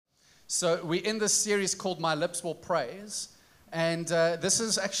So we're in this series called My Lips Will Praise, and this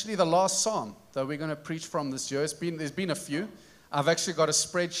is actually the last psalm that we're going to preach from this year. There's been a few. I've actually got a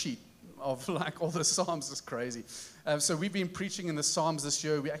spreadsheet of like all the psalms. It's crazy. So we've been preaching in the psalms this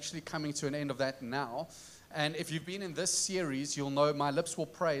year. We're actually coming to an end of that now. And if you've been in this series, you'll know My Lips Will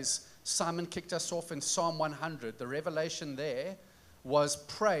Praise. Simon kicked us off in Psalm 100. The revelation there was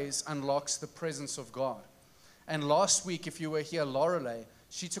praise unlocks the presence of God. And last week, if you were here, Lorelei,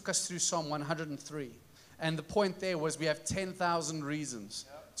 she took us through Psalm 103. And the point there was we have 10,000 reasons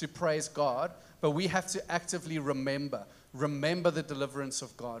to praise God, but we have to actively remember the deliverance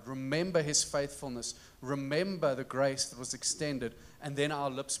of God, remember His faithfulness, remember the grace that was extended, and then our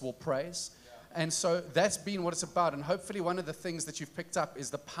lips will praise. And so that's been what it's about. And hopefully one of the things that you've picked up is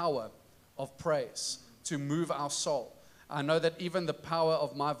the power of praise to move our soul. I know that even the power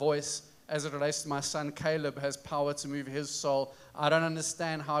of my voice as it relates to my son Caleb has power to move his soul. I don't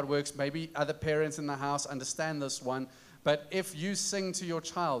understand how it works. Maybe other parents in the house understand this one. But if you sing to your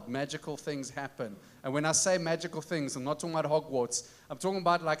child, magical things happen. And when I say magical things, I'm not talking about Hogwarts. I'm talking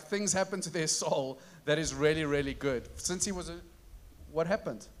about like things happen to their soul that is really, really good. Since he was what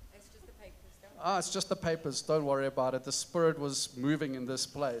happened? It's just the papers. It's just the papers. Don't worry about it. The Spirit was moving in this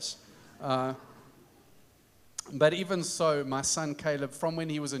place. But even so, my son Caleb, from when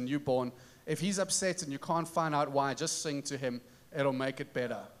he was a newborn, if he's upset and you can't find out why, just sing to him. It'll make it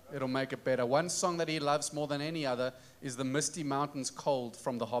better. It'll make it better. One song that he loves more than any other is The Misty Mountains Cold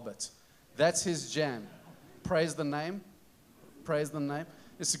from The Hobbit. That's his jam. Praise the name. Praise the name.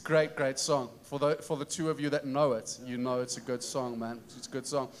 It's a great, great song. For the two of you that know it, you know it's a good song, man. It's a good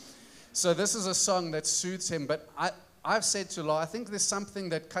song. So this is a song that suits him. But I've said to Laura, I think there's something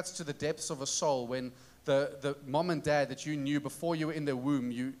that cuts to the depths of a soul when the mom and dad that you knew before you were in the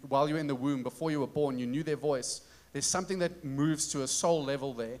womb, while you were in the womb, before you were born, you knew their voice. There's something that moves to a soul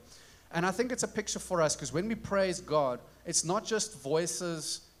level there. And I think it's a picture for us because when we praise God, it's not just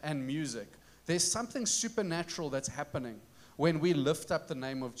voices and music. There's something supernatural that's happening when we lift up the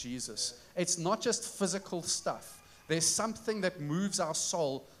name of Jesus. It's not just physical stuff. There's something that moves our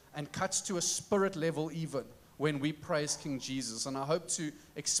soul and cuts to a spirit level even when we praise King Jesus. And I hope to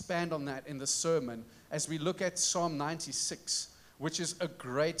expand on that in the sermon as we look at Psalm 96, which is a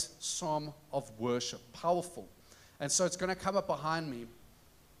great psalm of worship, powerful. And so it's going to come up behind me.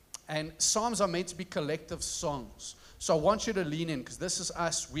 And psalms are meant to be collective songs. So I want you to lean in because this is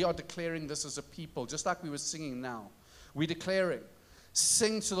us. We are declaring this as a people, just like we were singing now. We're declaring,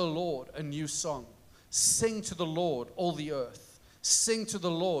 sing to the Lord a new song. Sing to the Lord, all the earth. Sing to the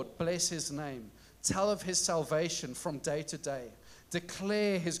Lord, bless His name. Tell of His salvation from day to day.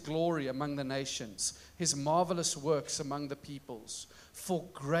 Declare His glory among the nations, His marvelous works among the peoples. For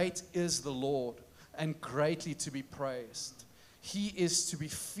great is the Lord, and greatly to be praised. He is to be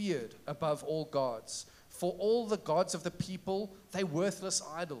feared above all gods. For all the gods of the people, they worthless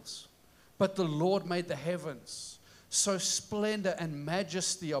idols. But the Lord made the heavens. So splendor and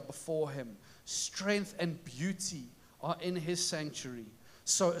majesty are before Him. Strength and beauty are in His sanctuary.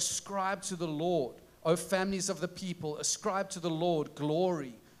 So ascribe to the Lord, O families of the people, ascribe to the Lord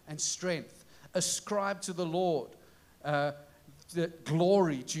glory and strength. Ascribe to the Lord the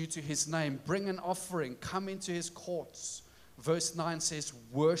glory due to His name. Bring an offering, come into His courts. Verse 9 says,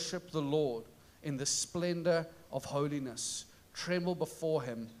 worship the Lord in the splendor of holiness. Tremble before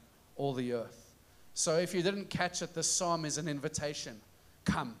Him, all the earth. So if you didn't catch it, this psalm is an invitation.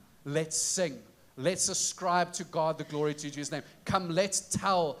 Come, let's sing. Let's ascribe to God the glory due to His name. Come, let's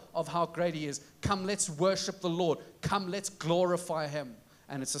tell of how great He is. Come, let's worship the Lord. Come, let's glorify Him.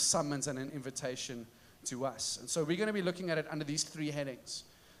 And it's a summons and an invitation to us. And so we're going to be looking at it under these three headings.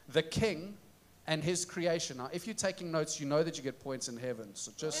 The King and His creation. Now, if you're taking notes, you know that you get points in heaven.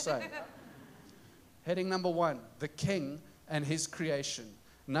 So just say. Heading number 1, the King and His creation.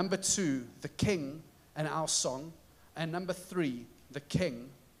 Number 2, the King and our song. And number 3, the King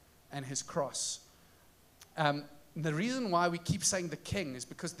and His cross. The reason why we keep saying the King is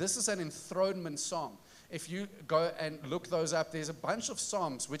because this is an enthronement psalm. If you go and look those up, there's a bunch of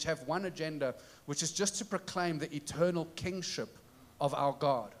psalms which have one agenda, which is just to proclaim the eternal kingship of our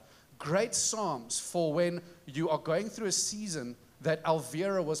God. Great psalms for when you are going through a season that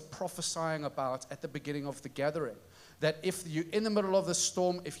Alvera was prophesying about at the beginning of the gathering. That if you're in the middle of the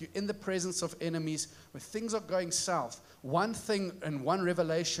storm, if you're in the presence of enemies, when things are going south, one thing and one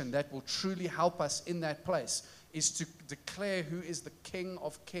revelation that will truly help us in that place is to declare who is the King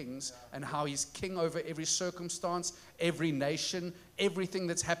of Kings and how He's King over every circumstance, every nation, everything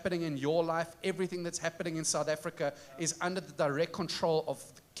that's happening in your life, everything that's happening in South Africa is under the direct control of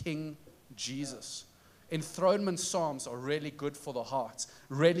King Jesus. enthronement psalms are really good for the heart,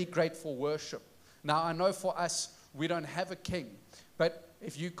 really great for worship. Now, I know for us, we don't have a king, but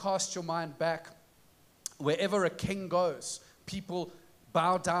if you cast your mind back, wherever a king goes, people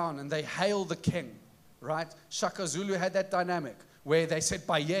bow down and they hail the king, right? Shaka Zulu had that dynamic where they said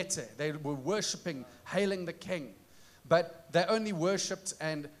Bayete. They were worshiping, hailing the king. But they only worshipped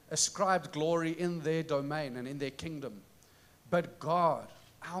and ascribed glory in their domain and in their kingdom. But God,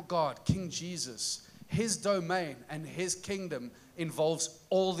 our God, King Jesus, his domain and his kingdom involves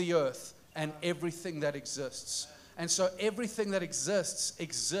all the earth and everything that exists. And so everything that exists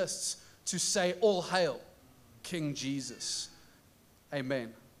to say, all hail King Jesus.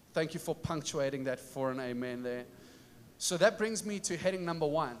 Amen. Thank you for punctuating that for an amen there. So that brings me to heading number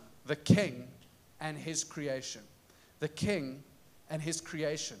 1, the King and his creation. The King and his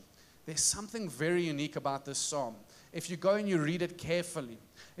creation. There's something very unique about this psalm. If you go and you read it carefully,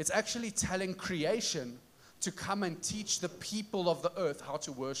 it's actually telling creation to come and teach the people of the earth how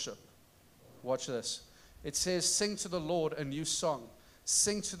to worship. Watch this. It says, sing to the Lord a new song.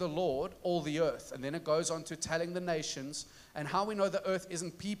 Sing to the Lord, all the earth. And then it goes on to telling the nations. And how we know the earth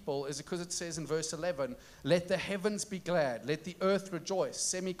isn't people is because it says in verse 11, let the heavens be glad, let the earth rejoice,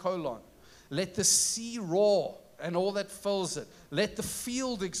 semicolon. Let the sea roar and all that fills it. Let the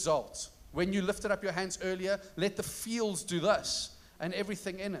field exult. When you lifted up your hands earlier, let the fields do this and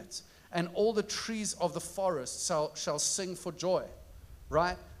everything in it. And all the trees of the forest shall sing for joy.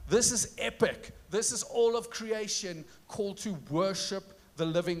 Right? This is epic. This is all of creation called to worship the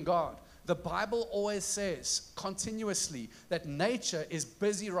living God. The Bible always says continuously that nature is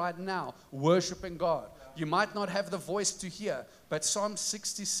busy right now worshiping God. You might not have the voice to hear, but Psalm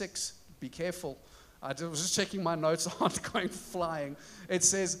 66, be careful. I was just checking my notes, aren't going flying. It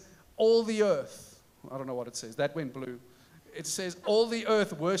says, all the earth, I don't know what it says, that went blue. It says, all the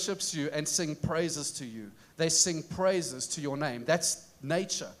earth worships you and sing praises to you. They sing praises to your name. That's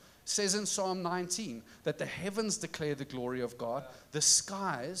nature. It says in Psalm 19 that the heavens declare the glory of God. The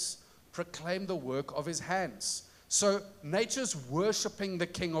skies proclaim the work of his hands. So nature's worshiping the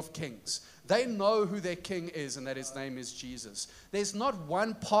King of Kings. They know who their king is and that his name is Jesus. There's not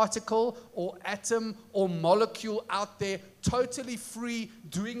one particle or atom or molecule out there totally free,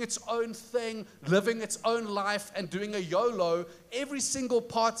 doing its own thing, living its own life and doing a YOLO. Every single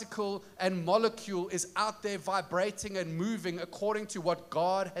particle and molecule is out there vibrating and moving according to what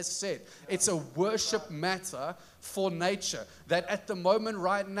God has said. It's a worship matter for nature. That at the moment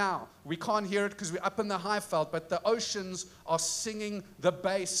right now, we can't hear it because we're up in the Highveld, but the oceans are singing the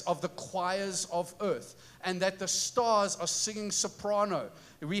bass of the choirs of earth, and that the stars are singing soprano.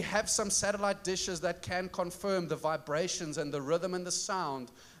 We have some satellite dishes that can confirm the vibrations and the rhythm and the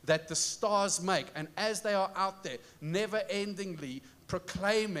sound that the stars make. And as they are out there, never-endingly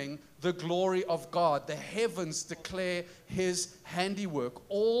proclaiming the glory of God, the heavens declare his handiwork.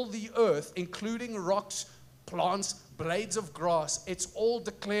 All the earth, including rocks, plants, blades of grass, it's all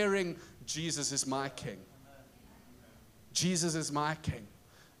declaring, Jesus is my king. Jesus is my king.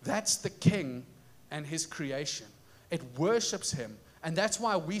 That's the king and his creation. It worships him. And that's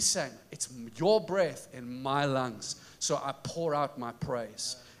why we sang, it's your breath in my lungs. So I pour out my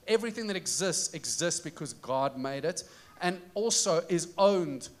praise. Everything that exists because God made it, and also is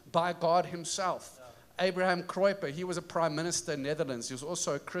owned by God himself. Abraham Kruiper, he was a prime minister in Netherlands. He was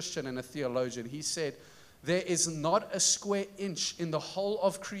also a Christian and a theologian. He said, there is not a square inch in the whole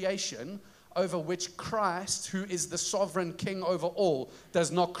of creation over which Christ, who is the sovereign king over all,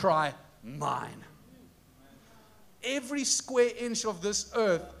 does not cry, mine. Every square inch of this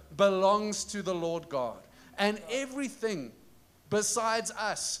earth belongs to the Lord God. And everything besides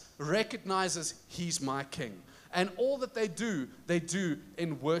us recognizes he's my king. And all that they do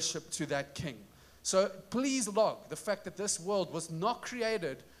in worship to that king. So please log the fact that this world was not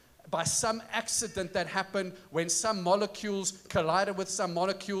created by some accident that happened when some molecules collided with some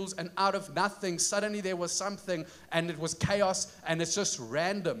molecules, and out of nothing, suddenly there was something and it was chaos and it's just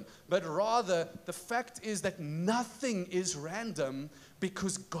random. But rather, the fact is that nothing is random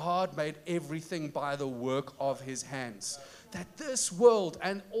because God made everything by the work of his hands. That this world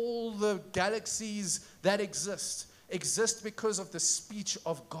and all the galaxies that exist because of the speech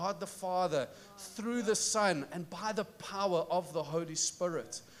of God the Father through the Son and by the power of the Holy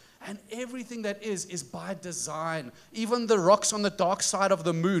Spirit. And everything that is by design. Even the rocks on the dark side of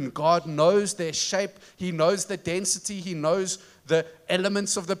the moon, God knows their shape. He knows the density. He knows the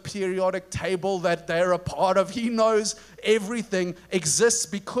elements of the periodic table that they're a part of. He knows everything exists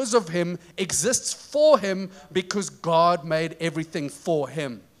because of him, exists for him, because God made everything for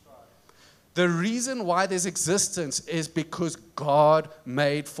him. The reason why there's existence is because God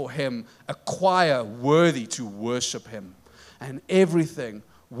made for him a choir worthy to worship him. And everything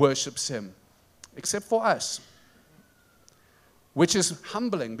worships him, except for us. Which is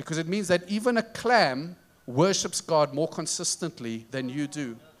humbling, because it means that even a clam worships God more consistently than you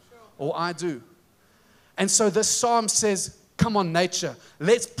do, or I do. And so this psalm says, come on, nature,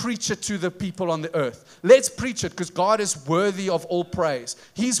 let's preach it to the people on the earth. Let's preach it, because God is worthy of all praise.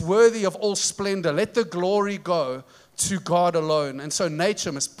 He's worthy of all splendor. Let the glory go to God alone. And so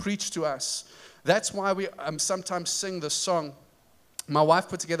nature must preach to us. That's why we sometimes sing this song. My wife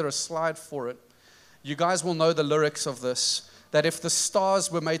put together a slide for it. You guys will know the lyrics of this, that if the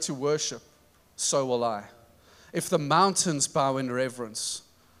stars were made to worship, so will I. If the mountains bow in reverence,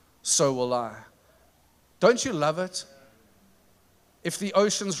 so will I. Don't you love it? If the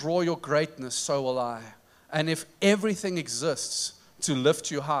oceans roar your greatness, so will I. And if everything exists to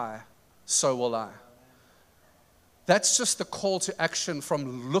lift you high, so will I. That's just the call to action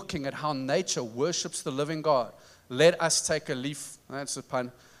from looking at how nature worships the living God. Let us take a leaf, that's a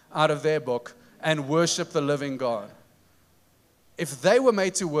pun, out of their book and worship the living God. If they were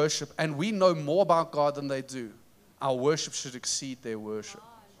made to worship and we know more about God than they do, our worship should exceed their worship.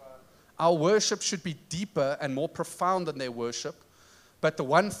 Our worship should be deeper and more profound than their worship. But the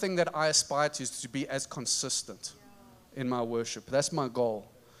one thing that I aspire to is to be as consistent in my worship. That's my goal.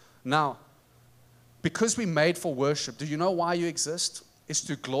 Now, because we're made for worship, do you know why you exist? It's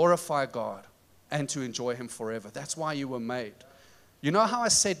to glorify God and to enjoy him forever. That's why you were made. You know how I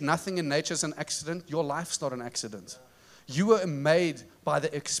said nothing in nature is an accident? Your life's not an accident. You were made by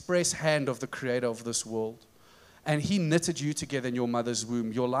the express hand of the creator of this world. And he knitted you together in your mother's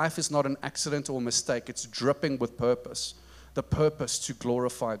womb. Your life is not an accident or a mistake. It's dripping with purpose. The purpose to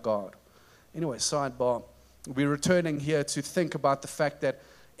glorify God. Anyway, sidebar. We're returning here to think about the fact that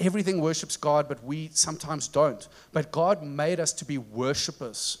everything worships God, but we sometimes don't. But God made us to be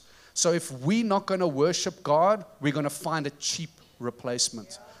worshipers. So if we're not going to worship God, we're going to find a cheap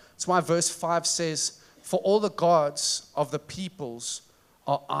replacement. That's why verse 5 says, for all the gods of the peoples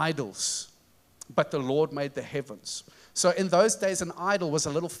are idols, but the Lord made the heavens. So in those days, an idol was a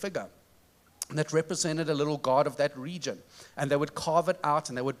little figure that represented a little god of that region. And they would carve it out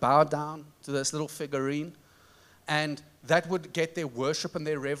and they would bow down to this little figurine. And that would get their worship and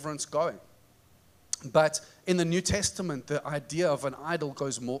their reverence going. But in the New Testament, the idea of an idol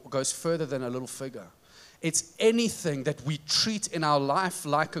goes further than a little figure. It's anything that we treat in our life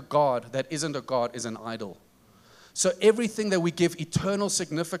like a god that isn't a god is an idol. So everything that we give eternal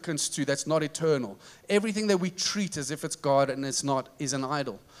significance to that's not eternal, everything that we treat as if it's God and it's not, is an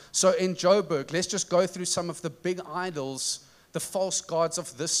idol. So in Joburg, let's just go through some of the big idols, the false gods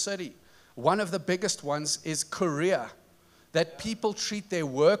of this city. One of the biggest ones is career, that people treat their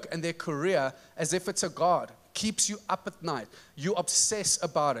work and their career as if it's a god. Keeps you up at night. You obsess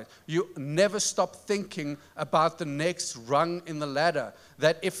about it. You never stop thinking about the next rung in the ladder.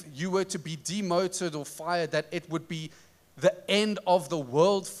 That if you were to be demoted or fired, that it would be the end of the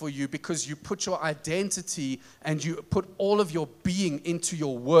world for you because you put your identity and you put all of your being into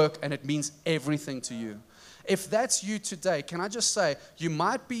your work and it means everything to you. If that's you today, can I just say, you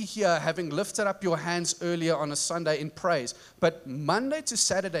might be here having lifted up your hands earlier on a Sunday in praise, but Monday to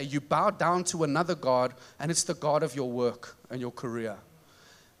Saturday, you bow down to another God, and it's the God of your work and your career.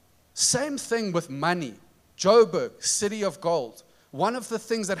 Same thing with money. Joburg, city of gold. One of the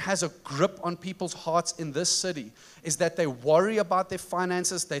things that has a grip on people's hearts in this city is that they worry about their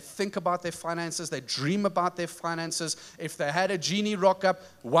finances, they think about their finances, they dream about their finances. If they had a genie rock up,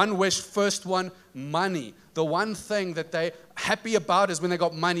 one wish, first one, money. The one thing that they're happy about is when they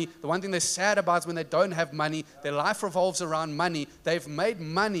got money. The one thing they're sad about is when they don't have money. Their life revolves around money. They've made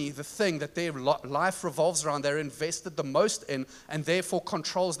money the thing that their life revolves around. They're invested the most in and therefore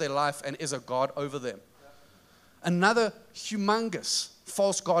controls their life and is a God over them. Another humongous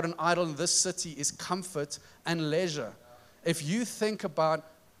false god and idol in this city is comfort and leisure. If you think about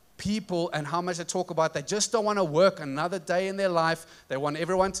people and how much they talk about, they just don't want to work another day in their life. They want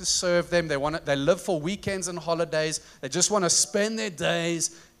everyone to serve them. They live for weekends and holidays. They just want to spend their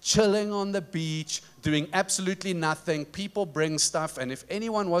days chilling on the beach, doing absolutely nothing. People bring stuff, and if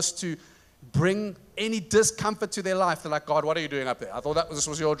anyone was to bring any discomfort to their life, they're like, God, what are you doing up there? I thought this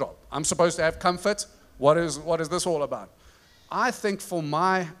was your job. I'm supposed to have comfort. What is this all about? I think for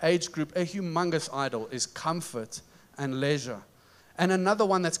my age group, a humongous idol is comfort and leisure. And another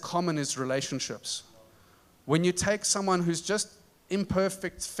one that's common is relationships. When you take someone who's just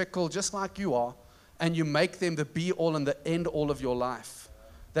imperfect, fickle, just like you are, and you make them the be-all and the end-all of your life,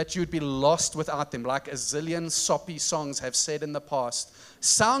 that you'd be lost without them, like a zillion soppy songs have said in the past.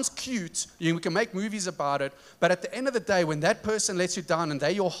 Sounds cute, we can make movies about it, but at the end of the day, when that person lets you down and they're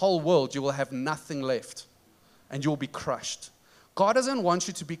your whole world, you will have nothing left, and you'll be crushed. God doesn't want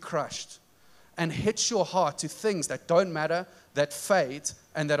you to be crushed and hitch your heart to things that don't matter, that fade,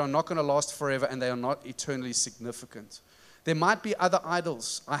 and that are not going to last forever, and they are not eternally significant. There might be other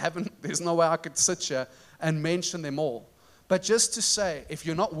idols. There's no way I could sit here and mention them all. But just to say, if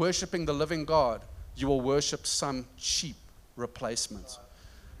you're not worshiping the living God, you will worship some cheap replacement.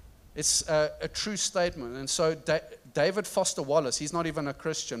 It's a true statement. And so David Foster Wallace, he's not even a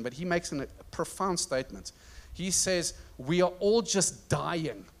Christian, but he makes a profound statement. He says, we are all just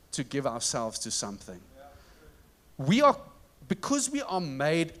dying to give ourselves to something. Because we are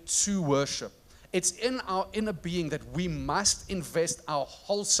made to worship, it's in our inner being that we must invest our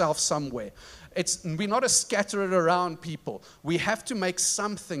whole self somewhere. We're not a scattered around people. We have to make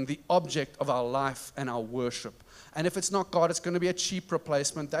something the object of our life and our worship. And if it's not God, it's going to be a cheap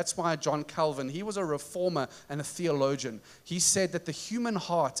replacement. That's why John Calvin, he was a reformer and a theologian. He said that the human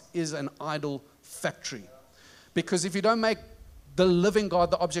heart is an idol factory. Because if you don't make the living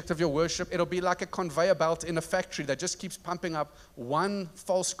God the object of your worship, it'll be like a conveyor belt in a factory that just keeps pumping up one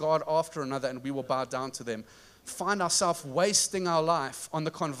false god after another, and we will bow down to them. Find ourselves wasting our life on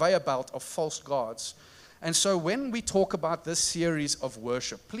the conveyor belt of false gods. And so when we talk about this series of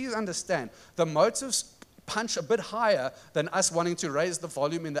worship, please understand, the motives punch a bit higher than us wanting to raise the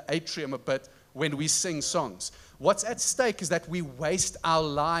volume in the atrium a bit when we sing songs. What's at stake is that we waste our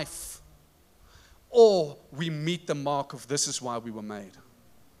life, or we meet the mark of this is why we were made,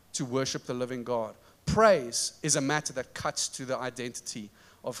 to worship the living God. Praise is a matter that cuts to the identity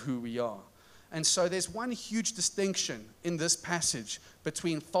of who we are. And so there's one huge distinction in this passage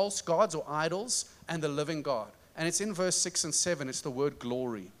between false gods or idols and the living God. And it's in verse 6 and 7. It's the word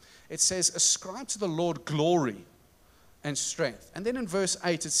glory. It says, ascribe to the Lord glory and strength. And then in verse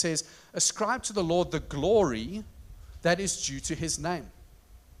 8 it says, ascribe to the Lord the glory that is due to his name.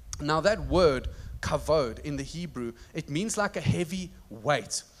 Now that word, kavod, in the Hebrew, it means like a heavy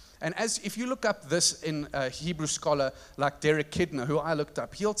weight. And if you look up this in a Hebrew scholar like Derek Kidner, who I looked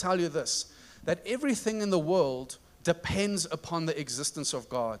up, he'll tell you this, that everything in the world depends upon the existence of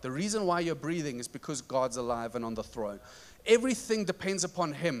God. The reason why you're breathing is because God's alive and on the throne. Everything depends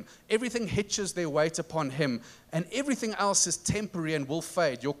upon him. Everything hitches their weight upon him. And everything else is temporary and will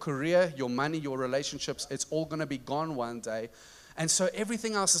fade. Your career, your money, your relationships, it's all going to be gone one day. And so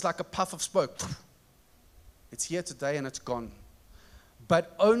everything else is like a puff of smoke. It's here today and it's gone.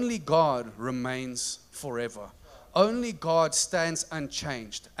 But only God remains forever. Only God stands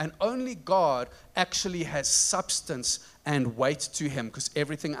unchanged. And only God actually has substance and weight to him, because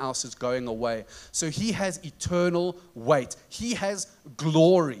everything else is going away. So he has eternal weight. He has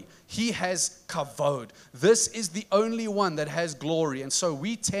glory. He has kavod. This is the only one that has glory. And so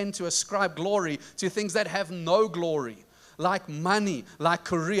we tend to ascribe glory to things that have no glory, like money, like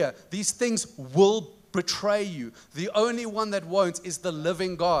career. These things will betray you. The only one that won't is the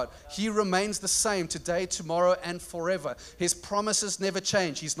living God. He remains the same today, tomorrow, and forever. His promises never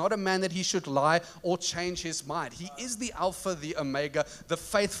change. He's not a man that he should lie or change his mind. He is the Alpha, the Omega, the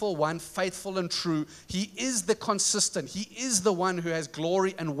faithful one, faithful and true. He is the consistent. He is the one who has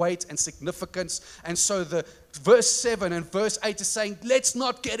glory and weight and significance. And so the verse 7 and verse 8 is saying, let's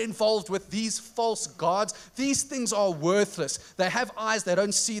not get involved with these false gods. These things are worthless. They have eyes, they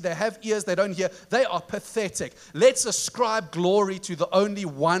don't see. They have ears, they don't hear. They are pathetic. Let's ascribe glory to the only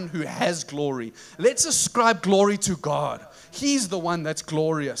one who has glory. Let's ascribe glory to God. He's the one that's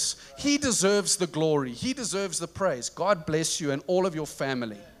glorious. He deserves the glory. He deserves the praise. God bless you and all of your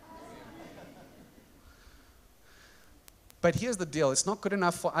family. But here's the deal. It's not good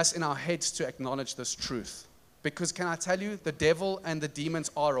enough for us in our heads to acknowledge this truth. Because can I tell you, the devil and the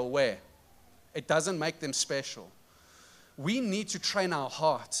demons are aware. It doesn't make them special. We need to train our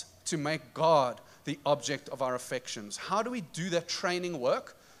heart to make God the object of our affections. How do we do that training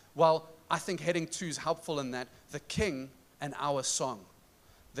work? Well, I think heading 2 is helpful in that. The King and our song.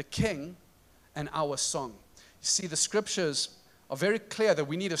 The King and our song. You see, the scriptures are very clear that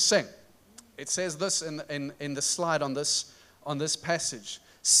we need to sing. It says this in the slide on this passage.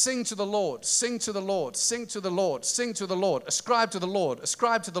 Sing to the Lord, sing to the Lord, sing to the Lord, sing to the Lord, ascribe to the Lord,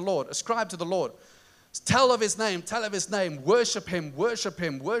 ascribe to the Lord, ascribe to the Lord. Tell of his name, worship him, worship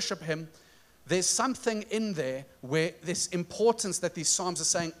him, worship him. There's something in there where this importance that these Psalms are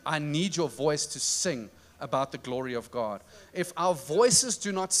saying, I need your voice to sing about the glory of God. If our voices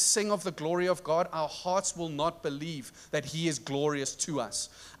do not sing of the glory of God, our hearts will not believe that He is glorious to us.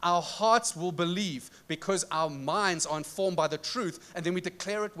 Our hearts will believe because our minds are informed by the truth, and then we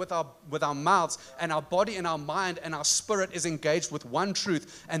declare it with our mouths, and our body and our mind and our spirit is engaged with one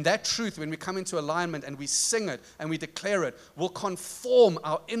truth. And that truth, when we come into alignment and we sing it and we declare it, will conform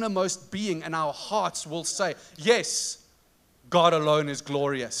our innermost being, and our hearts will say, yes, God alone is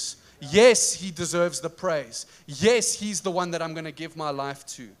glorious. Yes, He deserves the praise. Yes, He's the one that I'm going to give my life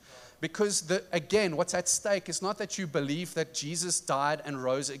to. Because, again, what's at stake is not that you believe that Jesus died and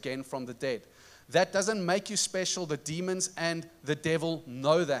rose again from the dead. That doesn't make you special. The demons and the devil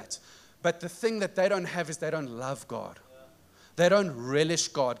know that. But the thing that they don't have is they don't love God. They don't relish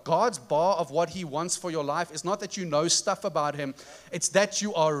God. God's bar of what He wants for your life is not that you know stuff about Him. It's that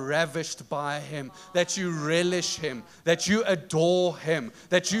you are ravished by Him, that you relish Him, that you adore Him,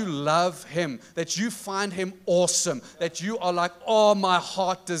 that you love Him, that you find Him awesome, that you are like, oh, my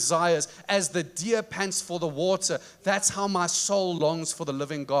heart desires. As the deer pants for the water, that's how my soul longs for the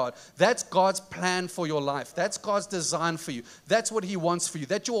living God. That's God's plan for your life. That's God's design for you. That's what He wants for you,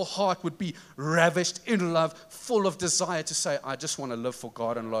 that your heart would be ravished in love, full of desire to say, I just want to live for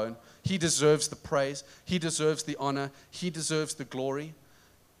God alone. He deserves the praise. He deserves the honor. He deserves the glory.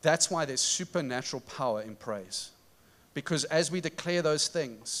 That's why there's supernatural power in praise. Because as we declare those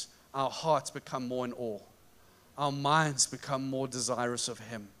things, our hearts become more in awe. Our minds become more desirous of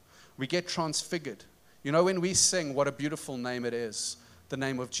Him. We get transfigured. You know, when we sing, what a beautiful name it is, the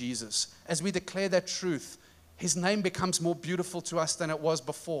name of Jesus. As we declare that truth, His name becomes more beautiful to us than it was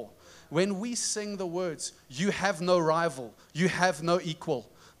before. When we sing the words, you have no rival, you have no equal,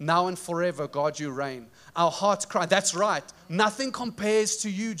 now and forever, God, you reign. Our hearts cry, that's right, nothing compares to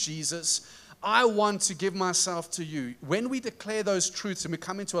you, Jesus. I want to give myself to you. When we declare those truths and we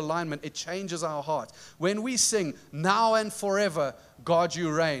come into alignment, it changes our heart. When we sing, now and forever, God,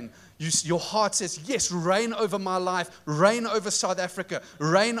 you reign. Your heart says, yes, reign over my life, reign over South Africa,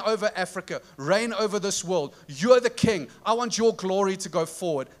 reign over Africa, reign over this world. You're the king. I want your glory to go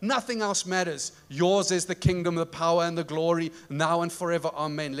forward. Nothing else matters. Yours is the kingdom, the power, and the glory, now and forever.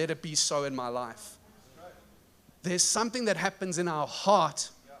 Amen. Let it be so in my life. There's something that happens in our heart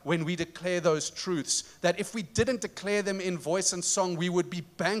when we declare those truths, that if we didn't declare them in voice and song, we would be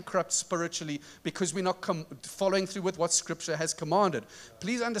bankrupt spiritually because we're not following through with what Scripture has commanded.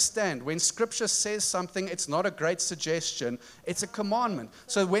 Please understand, when Scripture says something, it's not a great suggestion, it's a commandment.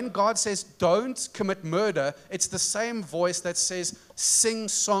 So when God says, don't commit murder, it's the same voice that says, sing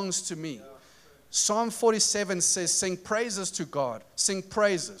songs to me. Psalm 47 says, sing praises to God, sing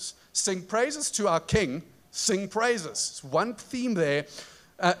praises. Sing praises to our King, sing praises. It's one theme there.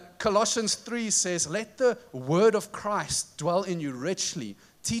 Colossians 3 says, let the word of Christ dwell in you richly.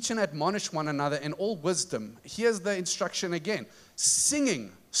 Teach and admonish one another in all wisdom. Here's the instruction again.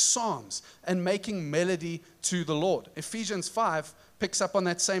 Singing psalms and making melody to the Lord. Ephesians 5 picks up on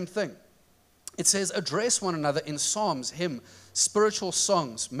that same thing. It says, address one another in psalms, hymn, spiritual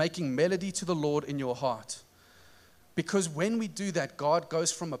songs, making melody to the Lord in your heart. Because when we do that, God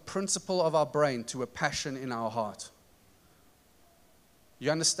goes from a principle of our brain to a passion in our heart. You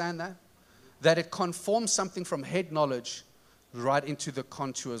understand that? That it conforms something from head knowledge right into the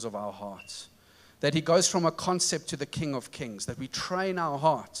contours of our hearts. That He goes from a concept to the King of Kings. That we train our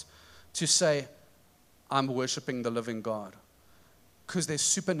heart to say, I'm worshiping the living God. Because there's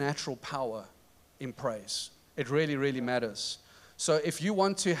supernatural power in praise. It really, really matters. So if you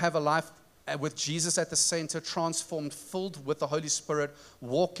want to have a life with Jesus at the center, transformed, filled with the Holy Spirit,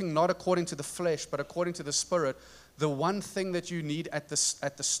 walking not according to the flesh, but according to the Spirit, the one thing that you need at the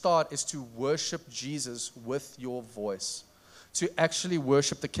start is to worship Jesus with your voice. To actually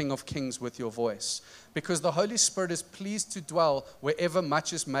worship the King of Kings with your voice. Because the Holy Spirit is pleased to dwell wherever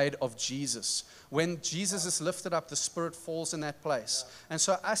much is made of Jesus. When Jesus is lifted up, the Spirit falls in that place. And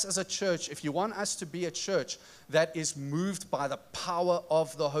so us as a church, if you want us to be a church that is moved by the power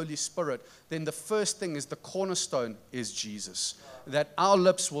of the Holy Spirit, then the first thing is the cornerstone is Jesus. That our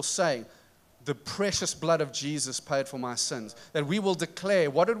lips will say, the precious blood of Jesus paid for my sins. That we will declare,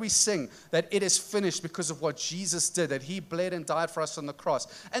 what did we sing? That it is finished because of what Jesus did. That He bled and died for us on the cross.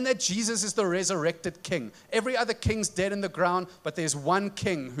 And that Jesus is the resurrected King. Every other king's dead in the ground, but there's one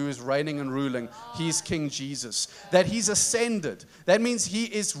King who is reigning and ruling. He's King Jesus. That He's ascended. That means He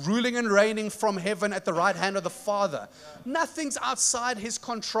is ruling and reigning from heaven at the right hand of the Father. Nothing's outside His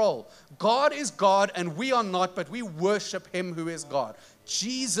control. God is God and we are not, but we worship Him who is God.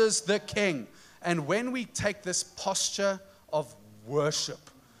 Jesus the King. And when we take this posture of worship,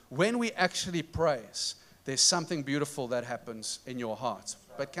 when we actually praise, there's something beautiful that happens in your heart.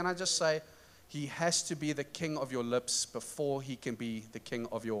 But can I just say, He has to be the king of your lips before he can be the king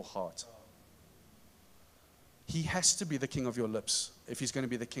of your heart. He has to be the king of your lips if he's going to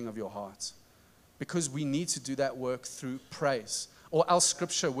be the king of your heart. Because we need to do that work through praise. Or else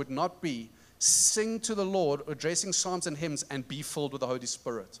scripture would not be sing to the Lord, addressing psalms and hymns, and be filled with the Holy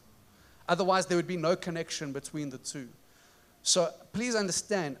Spirit. Otherwise, there would be no connection between the two. So please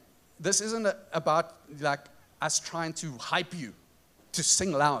understand, this isn't about like us trying to hype you to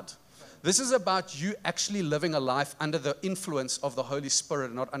sing loud. This is about you actually living a life under the influence of the Holy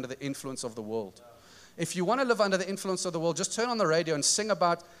Spirit, not under the influence of the world. If you want to live under the influence of the world, just turn on the radio and sing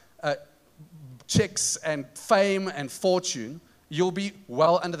about chicks and fame and fortune. You'll be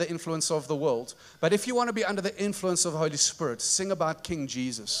well under the influence of the world. But if you want to be under the influence of the Holy Spirit, sing about King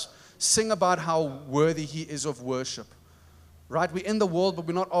Jesus. Sing about how worthy he is of worship. Right? We're in the world, but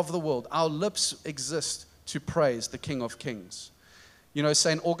we're not of the world. Our lips exist to praise the King of Kings. You know,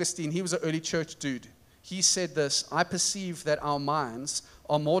 St. Augustine, he was an early church dude. He said this, I perceive that our minds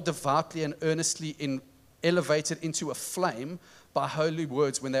are more devoutly and earnestly elevated into a flame by holy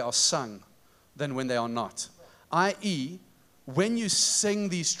words when they are sung than when they are not. I.e., when you sing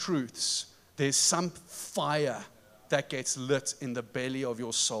these truths, there's some fire that gets lit in the belly of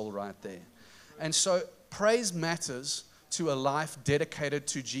your soul right there. And so praise matters to a life dedicated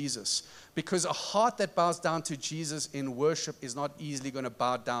to Jesus. Because a heart that bows down to Jesus in worship is not easily going to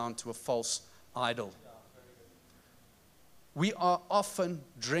bow down to a false idol. We are often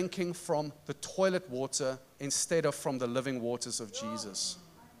drinking from the toilet water instead of from the living waters of Jesus.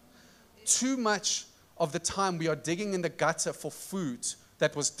 Too much of the time we are digging in the gutter for food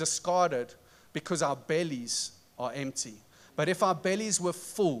that was discarded because our bellies are empty. But if our bellies were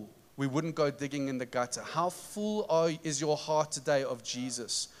full, we wouldn't go digging in the gutter. How full is your heart today of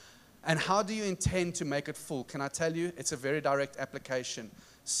Jesus? And how do you intend to make it full? Can I tell you? It's a very direct application.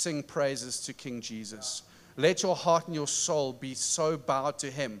 Sing praises to King Jesus. Let your heart and your soul be so bowed to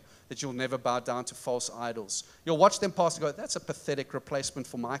him that you'll never bow down to false idols. You'll watch them pass and go, that's a pathetic replacement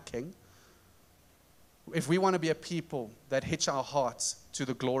for my king. If we want to be a people that hitch our hearts to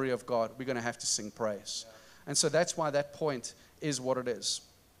the glory of God, we're going to have to sing praise. And so that's why that point is what it is.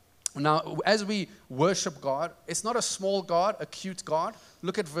 Now, as we worship God, it's not a small God, a cute God.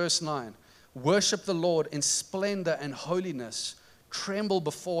 Look at verse 9. Worship the Lord in splendor and holiness. Tremble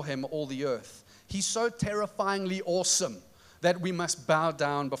before him, all the earth. He's so terrifyingly awesome that we must bow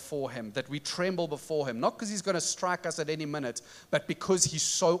down before him, that we tremble before him. Not because he's going to strike us at any minute, but because he's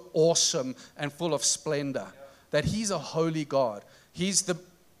so awesome and full of splendor. That he's a holy God. He's the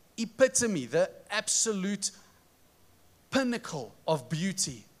epitome, the absolute pinnacle of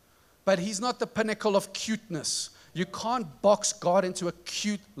beauty. But he's not the pinnacle of cuteness. You can't box God into a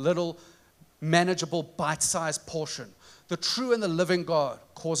cute little manageable bite-sized portion. The true and the living God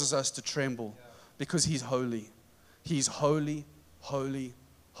causes us to tremble because he's holy. He's holy, holy,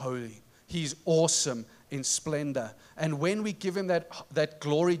 holy. He's awesome in splendor. And when we give him that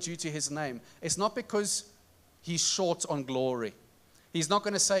glory due to his name, it's not because he's short on glory. He's not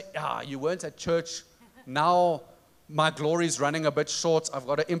going to say, you weren't at church. Now my glory is running a bit short. I've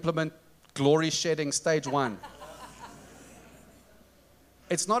got to implement glory shedding stage 1.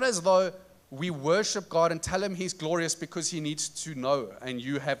 It's not as though we worship God and tell him he's glorious because he needs to know and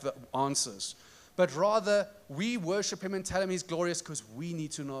you have the answers. But rather, we worship him and tell him he's glorious because we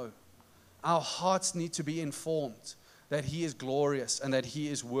need to know. Our hearts need to be informed that he is glorious and that he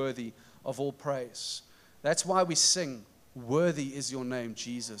is worthy of all praise. That's why we sing, worthy is your name,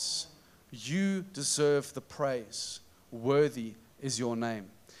 Jesus. You deserve the praise. Worthy is your name.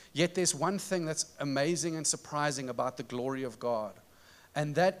 Yet there's one thing that's amazing and surprising about the glory of God.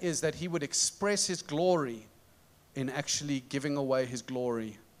 And that is that he would express his glory in actually giving away his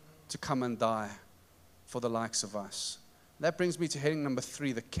glory to come and die for the likes of us. That brings me to heading number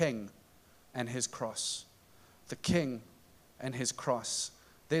 3, the King and his cross. The King and his cross.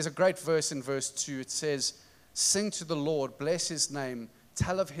 There's a great verse in verse 2. It says, sing to the Lord, bless his name,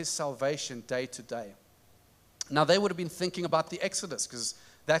 tell of his salvation day to day. Now they would have been thinking about the Exodus because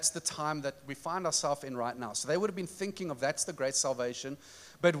that's the time that we find ourselves in right now. So they would have been thinking of that's the great salvation.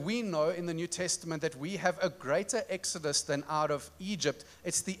 But we know in the New Testament that we have a greater exodus than out of Egypt.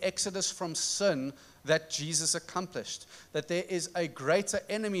 It's the exodus from sin that Jesus accomplished. That there is a greater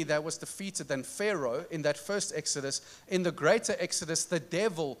enemy that was defeated than Pharaoh in that first exodus. In the greater exodus, the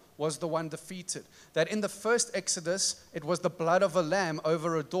devil was the one defeated. That in the first exodus, it was the blood of a lamb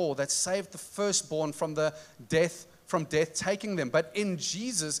over a door that saved the firstborn from the death from death taking them. But in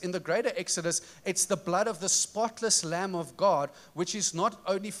Jesus, in the greater Exodus, it's the blood of the spotless Lamb of God, which is not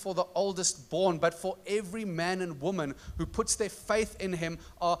only for the oldest born, but for every man and woman who puts their faith in him.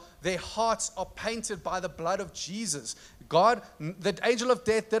 Their hearts are painted by the blood of Jesus. God, the angel of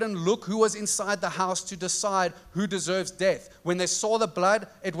death didn't look who was inside the house to decide who deserves death. When they saw the blood,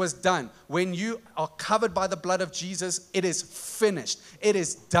 it was done. When you are covered by the blood of Jesus, it is finished. It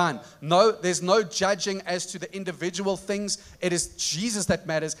is done. No, there's no judging as to the individual things. It is Jesus that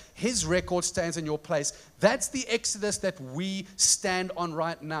matters. His record stands in your place. That's the Exodus that we stand on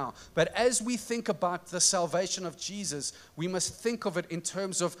right now. But as we think about the salvation of Jesus, we must think of it in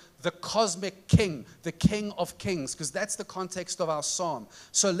terms of the cosmic king, the King of Kings, because that's the context of our psalm.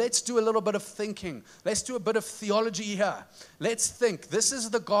 So let's do a little bit of thinking. Let's do a bit of theology here. Let's think. This is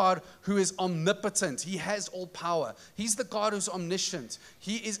the God who is omnipotent. He has all power. He's the God who's omniscient.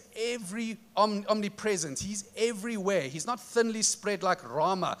 He is omnipresent. He's everywhere. He's not thinly spread like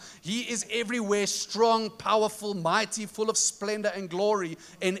Rama. He is everywhere, strong, powerful, mighty, full of splendor and glory.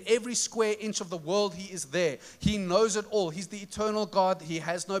 In every square inch of the world, he is there. He knows it all. He's the eternal God. He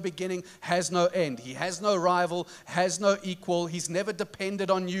has no beginning, has no end. He has no rival, has no equal. He's never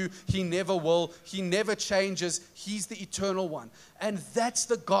depended on you. He never will. He never changes. He's the eternal one. And that's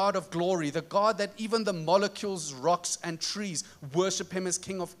the God of glory, the God that even the molecules, rocks, and trees worship him as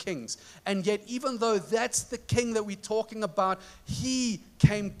King of Kings. And yet, even though that's the King that we're talking about, he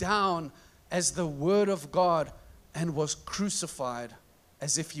came down as the Word of God and was crucified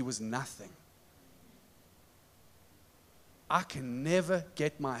as if he was nothing. I can never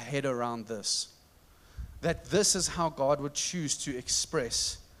get my head around this, that this is how God would choose to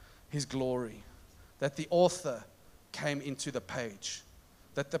express his glory, that the author came into the page,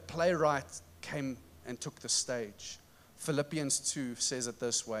 that the playwright came and took the stage. Philippians 2 says it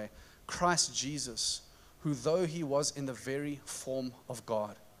this way: Christ Jesus, who though he was in the very form of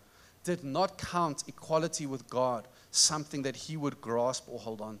God, did not count equality with God something that he would grasp or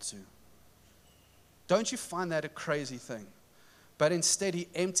hold on to. Don't you find that a crazy thing? But instead he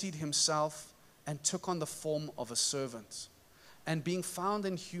emptied himself and took on the form of a servant. And being found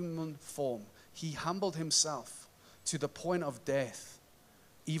in human form, he humbled himself to the point of death,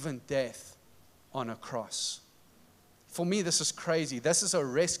 even death on a cross. For me, this is crazy. This is a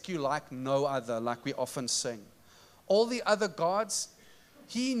rescue like no other, like we often sing. All the other gods,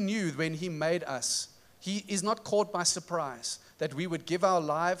 he knew when he made us. He is not caught by surprise that we would give our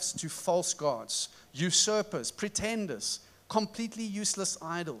lives to false gods, usurpers, pretenders, completely useless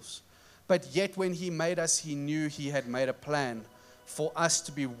idols. But yet when he made us, he knew he had made a plan for us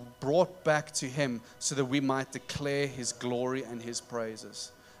to be brought back to him so that we might declare his glory and his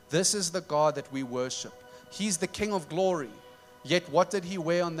praises. This is the God that we worship. He's the King of glory. Yet what did he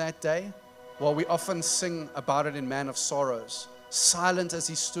wear on that day? Well, we often sing about it in Man of Sorrows. Silent as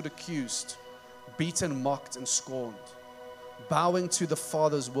he stood accused, beaten, mocked, and scorned. Bowing to the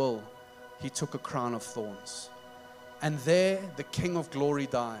Father's will, he took a crown of thorns. And there the King of glory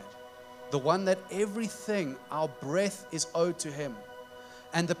died. The one that everything, our breath, is owed to him.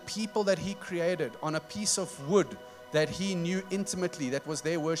 And the people that he created on a piece of wood that he knew intimately, that was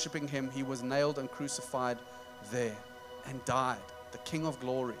there worshiping him, he was nailed and crucified there and died, the King of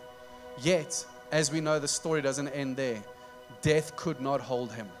glory. Yet, as we know, the story doesn't end there. Death could not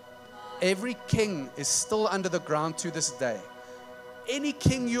hold him. Every king is still under the ground to this day. Any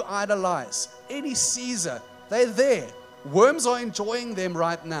king you idolize, any Caesar, they're there. Worms are enjoying them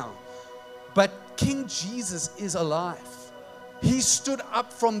right now. But King Jesus is alive. He stood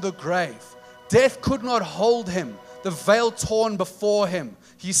up from the grave. Death could not hold him. The veil torn before him.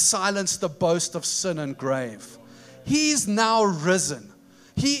 He silenced the boast of sin and grave. He is now risen.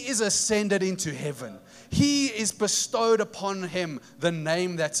 He is ascended into heaven. He is bestowed upon him the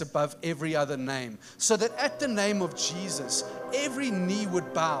name that's above every other name. So that at the name of Jesus, every knee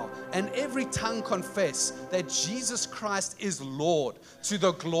would bow and every tongue confess that Jesus Christ is Lord, to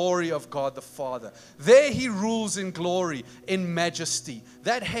the glory of God the Father. There he rules in glory, in majesty.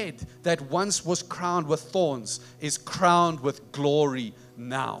 That head that once was crowned with thorns is crowned with glory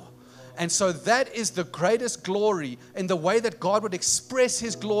now. And so that is the greatest glory in the way that God would express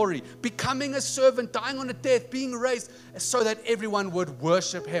his glory, becoming a servant, dying on a death, being raised, so that everyone would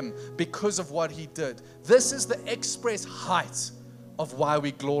worship him because of what he did. This is the express height of why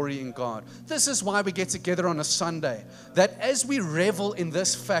we glory in God. This is why we get together on a Sunday, that as we revel in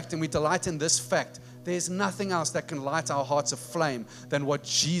this fact and we delight in this fact, there's nothing else that can light our hearts aflame than what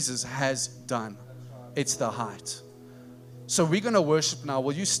Jesus has done. It's the height. So we're going to worship now.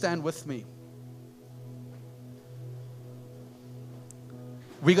 Will you stand with me?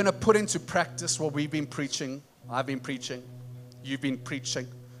 We're going to put into practice what we've been preaching I've been preaching. You've been preaching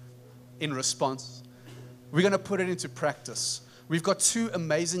in response. We're going to put it into practice. We've got 2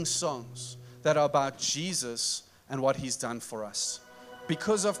 amazing songs that are about Jesus and what He's done for us.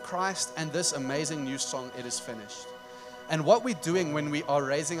 Because of Christ and this amazing new song, it is finished. And what we're doing when we are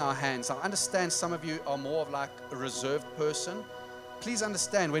raising our hands, I understand some of you are more of like a reserved person. Please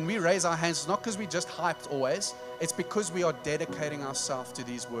understand, when we raise our hands, it's not because we're just hyped always. It's because we are dedicating ourselves to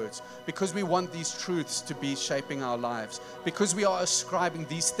these words. Because we want these truths to be shaping our lives. Because we are ascribing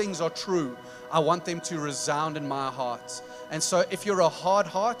these things are true. I want them to resound in my heart. And so if you're a hard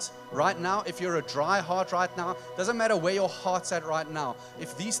heart right now, if you're a dry heart right now, doesn't matter where your heart's at right now.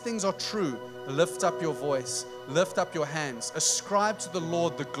 If these things are true, lift up your voice, lift up your hands, ascribe to the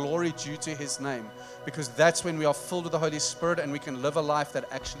Lord the glory due to His name, because that's when we are filled with the Holy Spirit and we can live a life that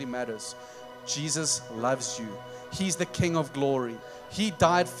actually matters. Jesus loves you. He's the King of glory. He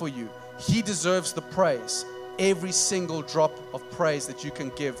died for you. He deserves the praise. Every single drop of praise that you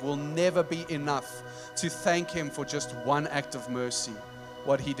can give will never be enough to thank Him for just one act of mercy,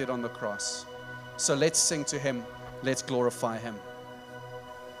 what He did on the cross. So let's sing to Him. Let's glorify Him.